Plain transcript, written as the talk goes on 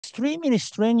extremely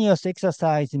strenuous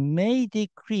exercise may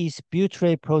decrease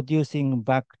butyrate-producing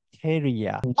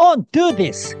bacteria. Don't do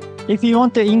this if you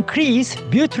want to increase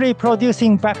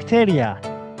butyrate-producing bacteria.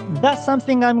 That's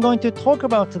something I'm going to talk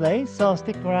about today, so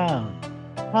stick around.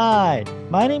 Hi,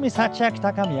 my name is Hachiaki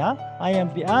Takamiya. I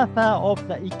am the author of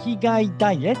the Ikigai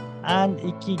Diet and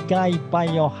Ikigai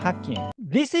Biohacking.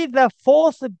 This is the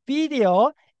fourth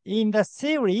video in the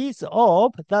series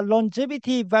of the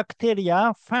longevity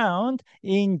bacteria found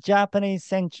in Japanese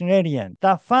centenarian.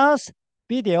 The first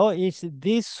video is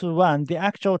this one. The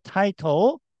actual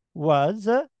title was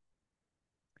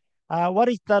what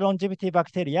is the longevity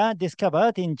bacteria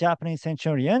discovered in Japanese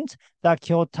centenarians? The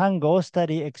Kyotango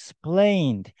study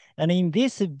explained. And in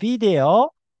this video,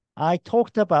 I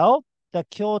talked about the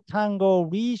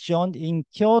Kyotango region in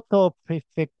Kyoto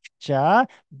Prefecture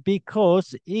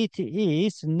because it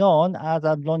is known as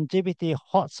a longevity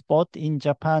hotspot in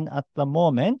Japan at the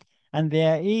moment. And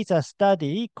there is a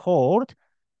study called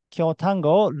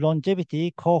Kyotango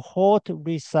Longevity Cohort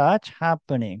Research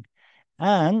happening.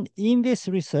 And in this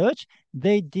research,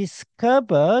 they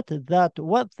discovered that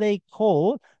what they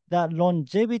call the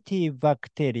longevity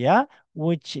bacteria,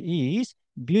 which is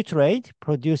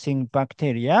butyrate-producing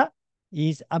bacteria,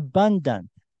 is abundant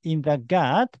in the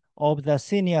gut of the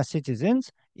senior citizens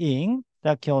in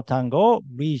the Kyotango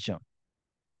region.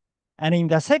 And in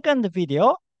the second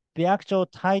video, the actual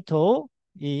title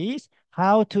is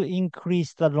How to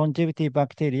Increase the Longevity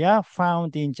Bacteria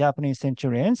Found in Japanese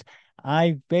Centenarians.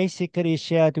 I basically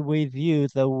shared with you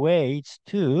the ways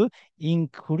to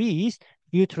increase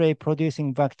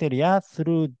butyrate-producing bacteria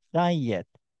through diet,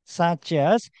 such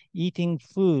as eating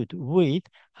food with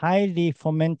highly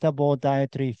fermentable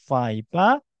dietary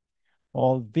fiber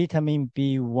or vitamin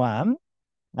B1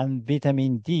 and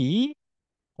vitamin D,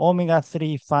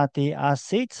 omega-3 fatty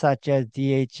acids such as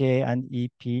DHA and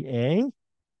EPA,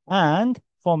 and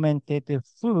fermented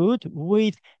food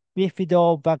with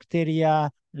bifidobacteria,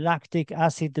 lactic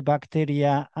acid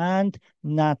bacteria, and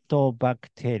natto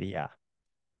bacteria.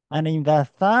 And in the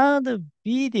third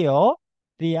video,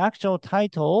 the actual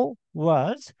title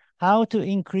was How to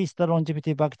Increase the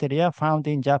Longevity Bacteria Found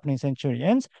in Japanese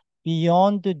centenarians.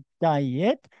 Beyond the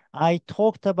diet, I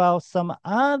talked about some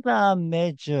other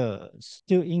measures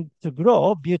to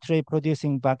grow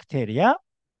butyrate-producing bacteria,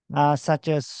 such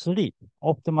as sleep,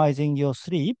 optimizing your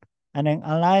sleep, and then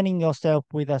aligning yourself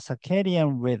with a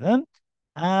circadian rhythm,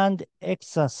 and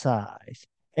exercise,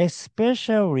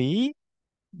 especially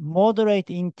moderate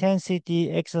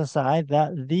intensity exercise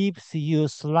that leaves you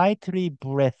slightly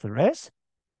breathless.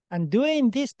 And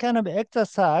doing this kind of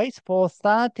exercise for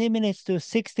 30 minutes to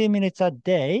 60 minutes a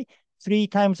day, 3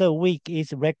 times a week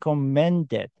is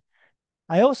recommended.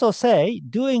 I also say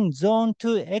doing zone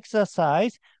 2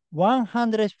 exercise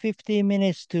 150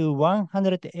 minutes to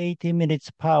 180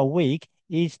 minutes per week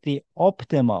is the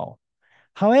optimal.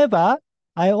 However,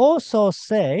 I also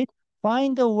said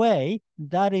find a way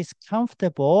that is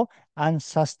comfortable and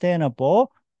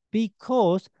sustainable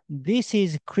because this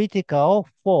is critical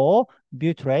for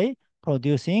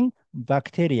butyrate-producing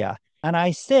bacteria. And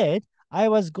I said I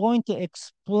was going to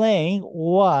explain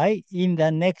why in the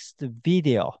next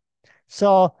video.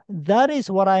 So that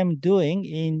is what I'm doing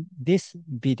in this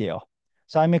video.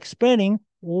 So I'm explaining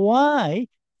why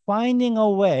finding a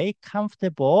way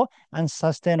comfortable and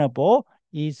sustainable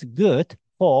is good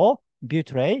for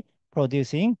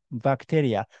butyrate-producing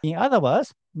bacteria. In other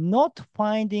words, not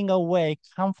finding a way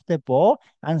comfortable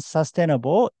and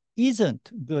sustainable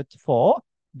isn't good for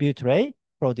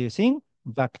butyrate-producing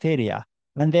bacteria.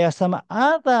 And there are some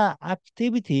other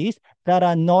activities that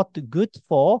are not good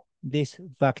for this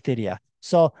bacteria.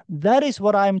 So that is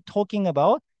what I'm talking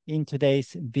about in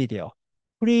today's video.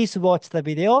 Please watch the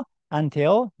video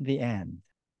until the end.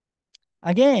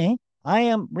 Again, I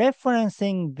am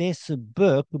referencing this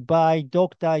book by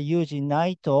Dr. Yuji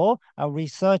Naito, a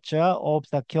researcher of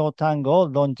the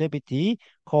Kyotango Longevity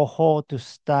Cohort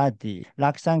Study.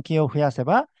 酪酸菌を増やせ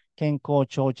ば健康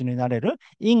長寿になれる.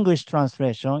 English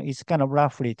translation is kind of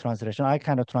roughly translation. I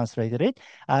kind of translated it.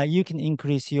 You can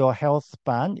increase your health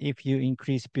span if you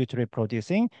increase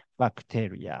butyrate-producing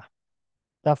bacteria.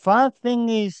 The first thing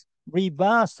is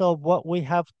reverse of what we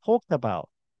have talked about,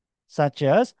 such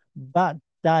as bad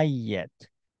diet.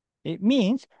 It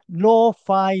means low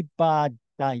fiber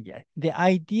diet. The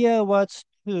idea was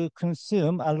to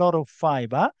consume a lot of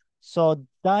fiber, so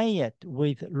diet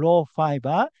with low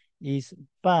fiber is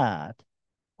bad.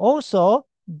 Also,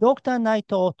 Dr.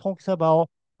 Naito talks about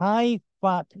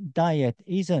high-fat diet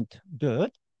isn't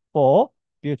good for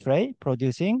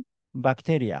butyrate-producing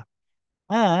bacteria.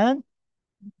 And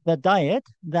the diet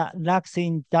that lacks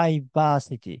in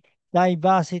diversity.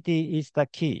 diversity is the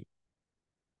key.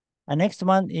 The next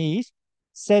one is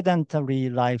sedentary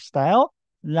lifestyle,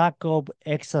 lack of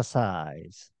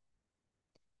exercise,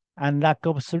 and lack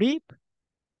of sleep,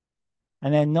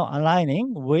 and then not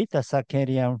aligning with the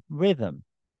circadian rhythm.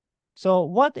 So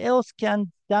what else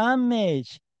can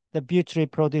damage the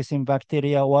butyrate producing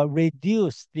bacteria or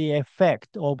reduce the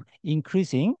effect of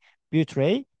increasing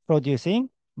butyrate producing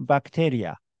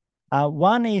bacteria?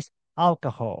 One is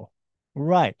alcohol.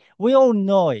 Right. We all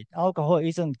know it. Alcohol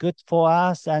isn't good for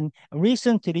us. And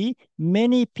recently,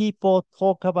 many people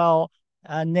talk about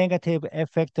a negative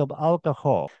effect of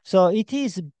alcohol. So it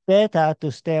is better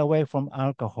to stay away from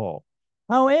alcohol.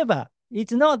 However,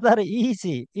 it's not that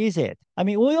easy, is it? I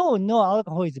mean, we all know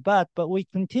alcohol is bad, but we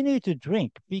continue to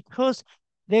drink because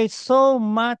there's so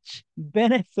much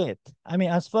benefit. I mean,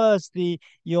 as far as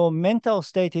your mental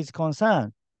state is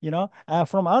concerned,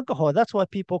 from alcohol. That's why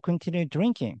people continue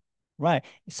drinking, right?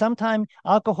 Sometimes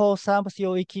alcohol serves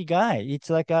your ikigai. It's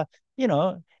like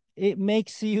it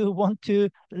makes you want to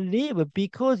live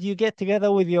because you get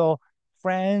together with your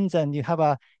friends and you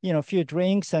have few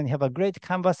drinks and have a great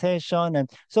conversation. And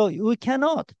so we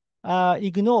cannot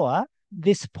ignore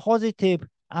this positive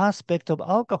aspect of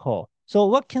alcohol. So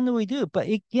what can we do? But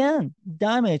it can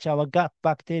damage our gut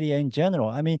bacteria in general.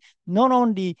 I mean, not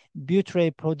only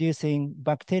butyrate producing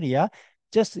bacteria,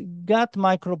 just gut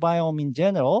microbiome in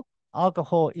general,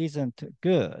 alcohol isn't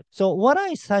good. So what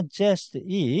I suggest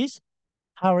is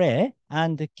Hare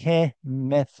and Ke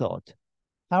method.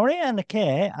 Hare and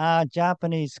Ke are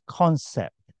Japanese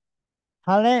concept.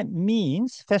 Hare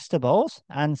means festivals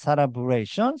and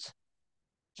celebrations.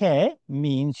 Ke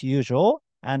means usual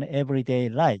and everyday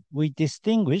life. We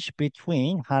distinguish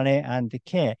between Hare and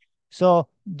Ke. So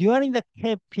during the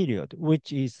Ke period,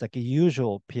 which is like a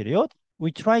usual period,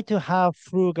 we try to have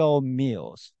frugal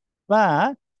meals.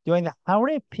 But during the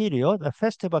Hare period, the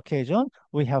festive occasion,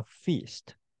 we have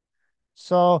feast.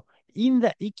 So in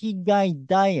the Ikigai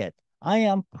diet, I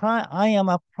am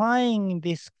applying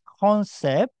this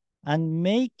concept and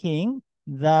making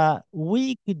the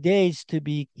weekdays to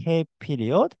be K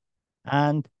period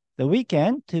and the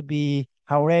weekend to be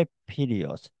Hare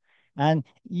periods. And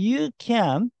you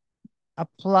can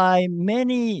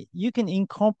you can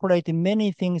incorporate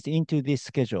many things into this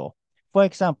schedule. For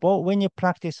example, when you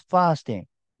practice fasting,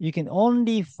 you can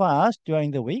only fast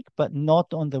during the week, but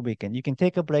not on the weekend. You can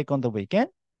take a break on the weekend.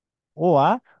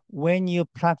 Or when you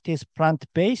practice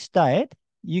plant-based diet,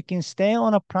 you can stay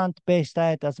on a plant-based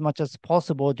diet as much as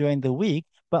possible during the week,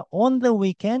 but on the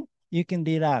weekend, you can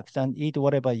relax and eat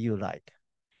whatever you like.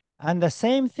 And the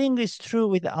same thing is true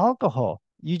with alcohol.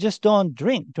 You just don't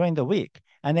drink during the week,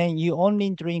 and then you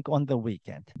only drink on the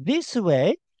weekend. This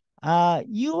way,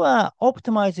 you are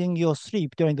optimizing your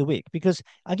sleep during the week because,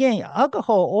 again,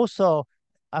 alcohol also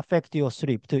affect your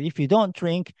sleep too. If you don't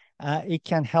drink, it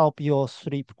can help your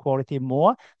sleep quality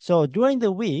more. So during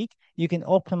the week, you can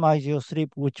optimize your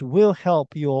sleep, which will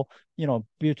help your,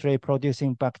 butyrate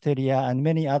producing bacteria and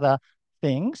many other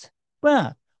things.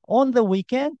 But on the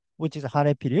weekend, which is a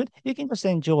Hare period, you can just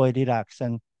enjoy, relax,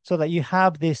 and so that you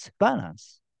have this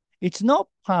balance. It's not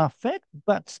perfect,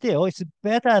 but still it's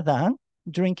better than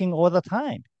drinking all the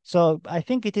time. So I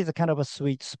think it is a kind of a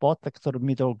sweet spot, like sort of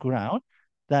middle ground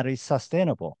that is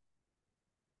sustainable.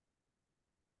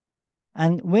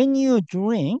 And when you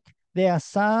drink, there are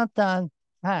certain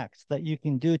hacks that you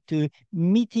can do to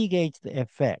mitigate the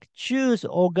effect. Choose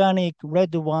organic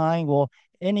red wine or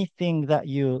anything that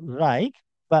you like,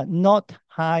 but not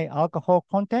high alcohol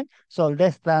content. So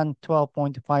less than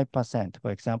 12.5%,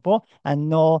 for example, and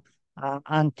no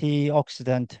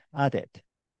antioxidant added.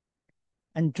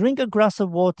 And drink a glass of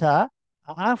water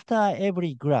after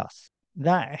every glass.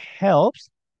 That helps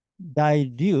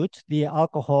dilute the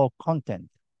alcohol content.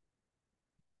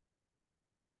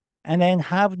 And then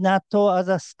have natto as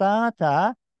a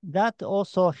starter. That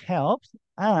also helps.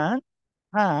 And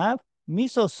have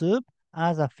miso soup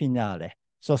as a finale.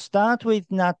 So start with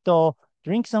natto,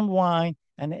 drink some wine,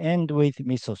 and end with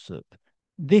miso soup.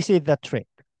 This is the trick.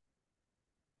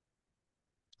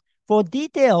 For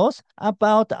details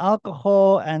about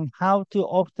alcohol and how to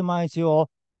optimize your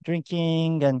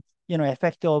drinking and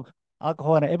effect of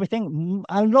alcohol and everything,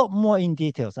 a lot more in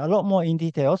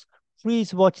details,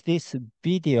 please watch this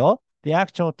video. The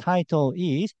actual title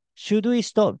is Should We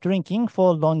Stop Drinking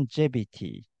for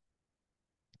Longevity?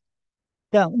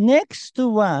 The next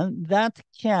one that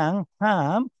can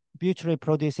harm butyrate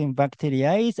producing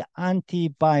bacteria is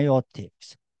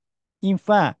antibiotics. In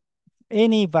fact,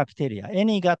 any bacteria,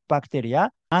 any gut bacteria,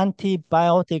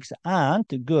 antibiotics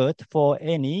aren't good for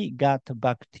any gut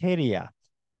bacteria.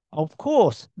 Of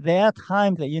course, there are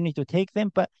times that you need to take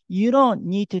them, but you don't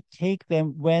need to take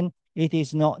them when it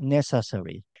is not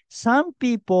necessary. Some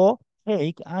people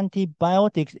take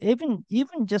antibiotics even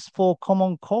just for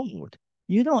common cold.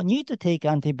 You don't need to take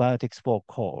antibiotics for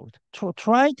cold.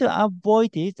 Try to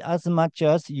avoid it as much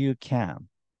as you can.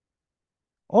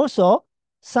 Also,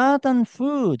 certain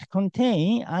food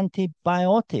contain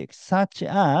antibiotics, such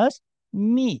as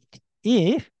meat,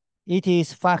 if it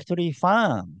is factory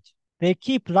farmed. They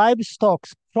keep livestock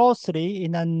closely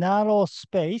in a narrow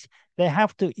space. They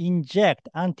have to inject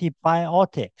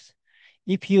antibiotics.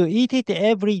 If you eat it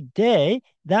every day,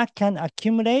 that can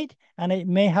accumulate and it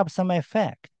may have some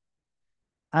effect.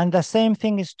 And the same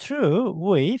thing is true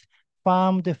with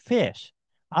farmed fish.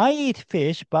 I eat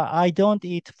fish, but I don't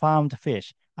eat farmed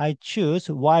fish. I choose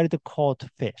wild caught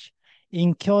fish.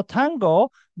 In Kyotango,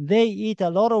 they eat a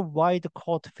lot of wild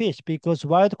caught fish because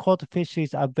wild caught fish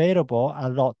is available a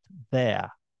lot there.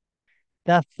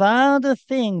 The third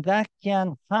thing that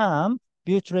can harm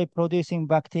butyrate producing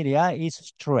bacteria is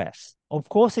stress. Of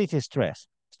course, it is stress.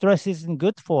 Stress isn't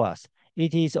good for us.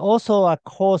 It is also a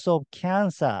cause of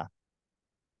cancer.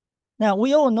 Now,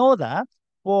 we all know that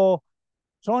for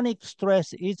chronic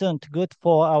stress isn't good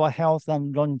for our health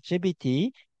and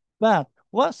longevity, but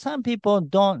what some people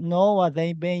don't know, or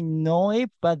they may know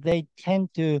it, but they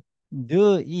tend to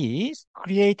do is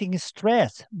creating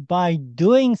stress by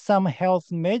doing some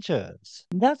health measures.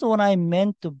 That's what I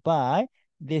meant by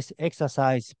this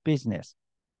exercise business.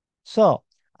 So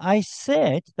I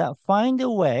said that find a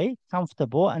way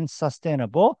comfortable and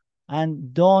sustainable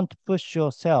and don't push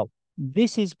yourself.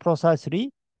 This is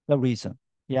precisely the reason.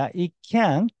 Yeah, it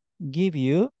can give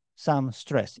you some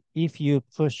stress if you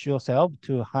push yourself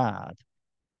too hard.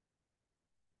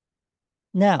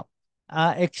 Now,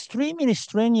 extremely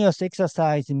strenuous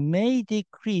exercise may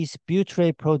decrease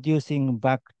butyrate producing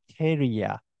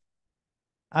bacteria.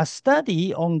 A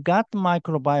study on gut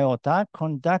microbiota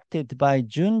conducted by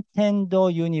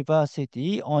Juntendo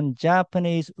University on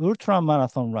Japanese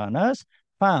ultramarathon runners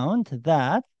found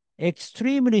that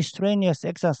extremely strenuous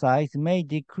exercise may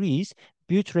decrease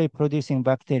butyrate-producing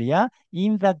bacteria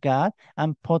in the gut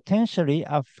and potentially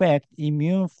affect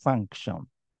immune function.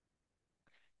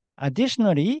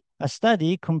 Additionally, a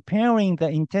study comparing the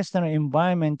intestinal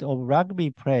environment of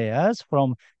rugby players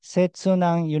from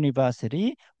Centenarians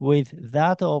University with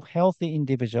that of healthy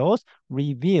individuals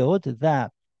revealed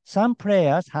that some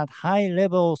players had high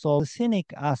levels of succinic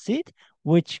acid,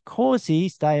 which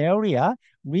causes diarrhea,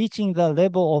 reaching the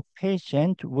level of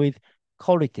patient with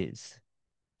colitis.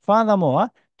 Furthermore,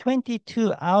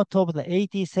 22 out of the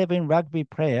 87 rugby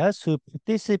players who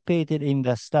participated in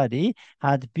the study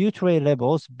had butyrate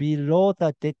levels below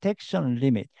the detection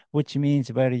limit, which means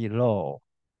very low.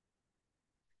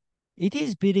 It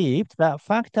is believed that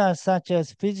factors such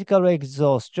as physical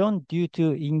exhaustion due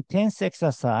to intense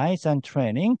exercise and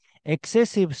training,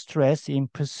 excessive stress in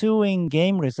pursuing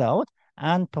game results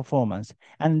and performance,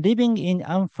 and living in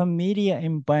unfamiliar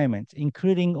environments,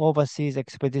 including overseas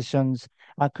expeditions,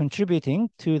 are contributing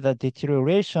to the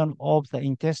deterioration of the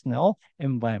intestinal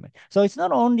environment. So it's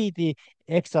not only the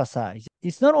exercise,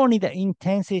 it's not only the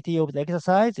intensity of the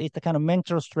exercise, it's the kind of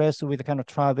mental stress with the kind of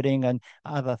traveling and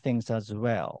other things as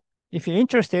well. If you're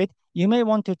interested, you may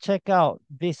want to check out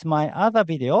my other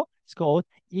video. It's called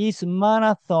Is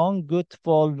Marathon Good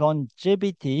for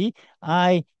Longevity?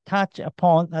 I touch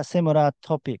upon a similar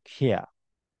topic here.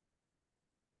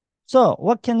 So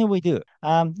what can we do?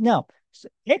 Now,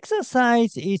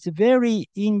 exercise is a very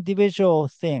individual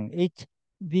thing.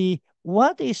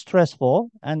 What is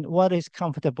stressful and what is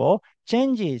comfortable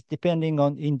changes depending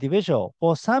on individual.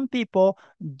 For some people,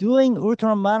 doing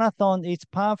ultramarathon is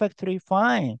perfectly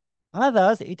fine.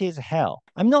 Others, it is hell.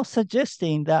 I'm not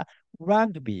suggesting that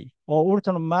rugby or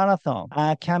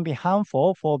ultramarathon can be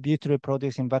harmful for butyrate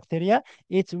producing bacteria.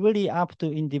 It's really up to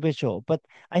individual. But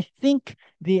I think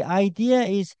the idea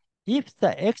is if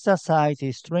the exercise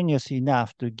is strenuous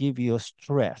enough to give you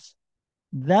stress,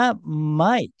 that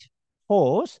might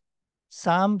cause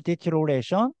some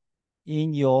deterioration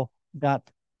in your gut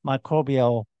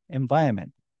microbial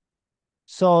environment.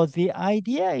 So the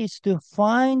idea is to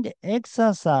find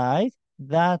exercise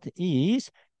that is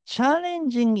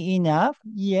challenging enough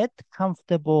yet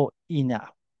comfortable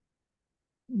enough.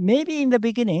 Maybe in the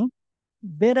beginning,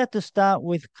 better to start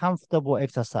with comfortable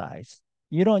exercise.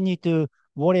 You don't need to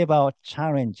worry about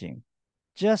challenging.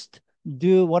 Just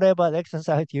do whatever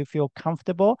exercise you feel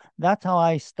comfortable. That's how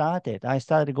I started. I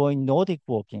started going Nordic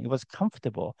walking. It was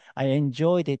comfortable. I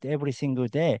enjoyed it every single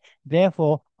day.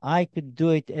 Therefore, I could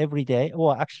do it every day.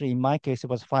 Or actually, in my case,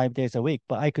 it was 5 days a week,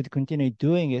 but I could continue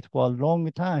doing it for a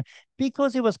long time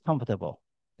because it was comfortable.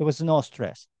 There was no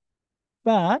stress.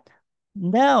 But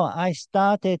now I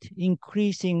started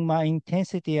increasing my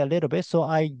intensity a little bit. So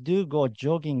I do go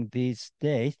jogging these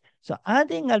days. So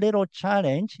adding a little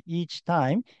challenge each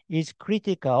time is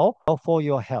critical for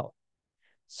your health.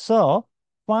 So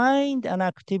find an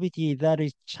activity that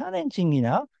is challenging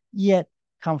enough, yet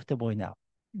comfortable enough.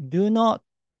 Do not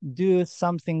do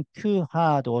something too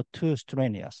hard or too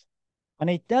strenuous. And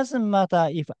it doesn't matter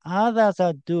if others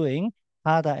are doing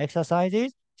harder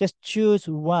exercises, just choose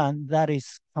one that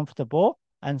is comfortable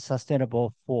and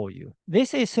sustainable for you.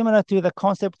 This is similar to the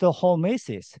concept of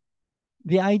homeostasis.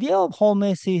 The idea of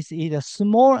homeostasis is a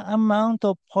small amount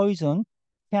of poison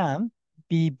can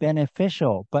be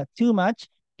beneficial, but too much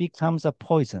becomes a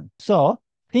poison. So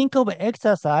think of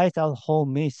exercise as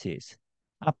homeostasis.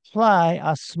 Apply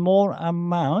a small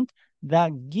amount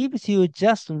that gives you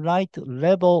just right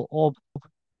level of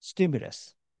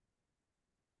stimulus.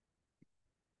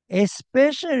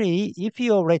 Especially if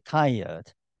you're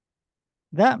retired.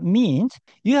 That means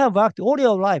you have worked all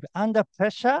your life under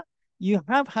pressure. You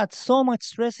have had so much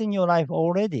stress in your life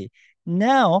already.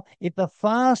 Now, it's the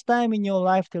first time in your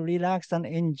life to relax and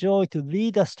enjoy, to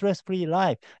lead a stress-free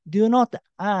life. Do not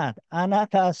add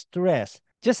another stress.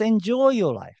 Just enjoy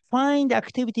your life. Find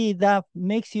activity that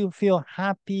makes you feel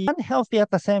happy and healthy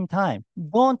at the same time.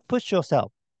 Don't push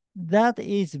yourself. That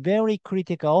is very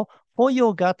critical for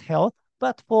your gut health,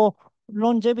 but for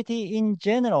longevity in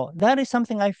general. That is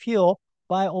something I feel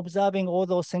by observing all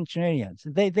those centenarians.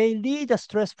 They lead a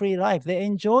stress-free life. They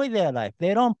enjoy their life.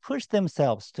 They don't push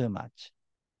themselves too much.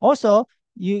 Also,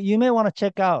 you may want to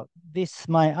check out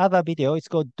my other video. It's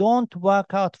called Don't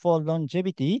Work Out for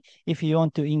Longevity if you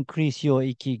want to increase your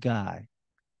ikigai.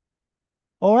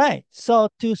 All right, so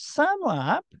to sum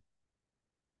up,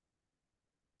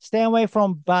 stay away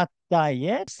from bad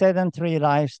diet, sedentary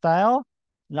lifestyle,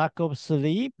 lack of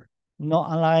sleep, not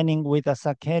aligning with a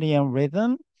circadian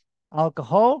rhythm,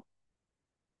 alcohol,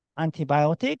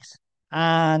 antibiotics,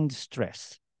 and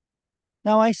stress.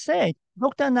 Now I said,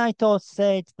 Dr. Naito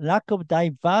said lack of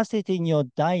diversity in your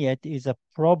diet is a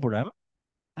problem.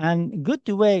 And good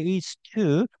way is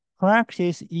to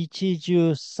practice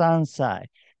Ichiju Sansai.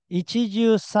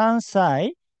 Ichiju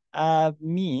Sansai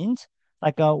means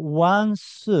like a one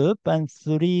soup and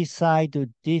three side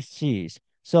dishes.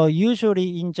 So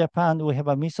usually in Japan, we have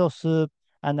a miso soup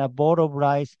and a bowl of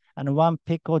rice and one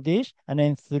pickle dish and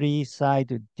then three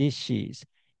side dishes.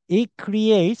 It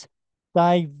creates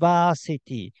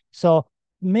diversity. So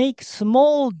make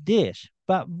small dish,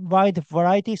 but wide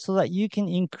variety so that you can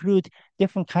include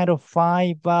different kind of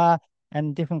fiber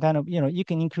and different kind of, you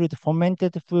can include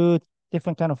fermented food,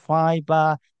 different kind of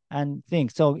fiber and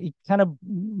things. So it kind of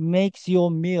makes your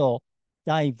meal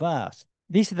diverse.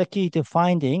 This is the key to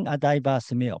finding a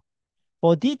diverse meal.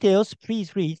 For details,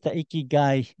 please read the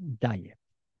Ikigai Diet.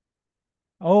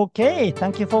 Okay,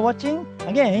 thank you for watching.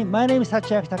 Again, my name is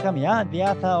Hachiaki Takamiya, the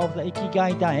author of the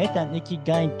Ikigai Diet and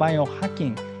Ikigai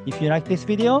Biohacking. If you like this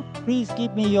video, please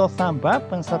give me your thumb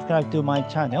up and subscribe to my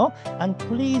channel. And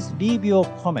please leave your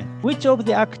comment. Which of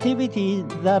the activities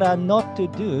that are not to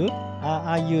do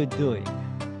are you doing?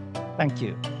 Thank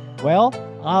you. Well,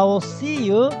 I will see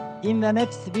you in the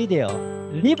next video.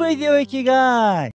 Live with your Ikigai!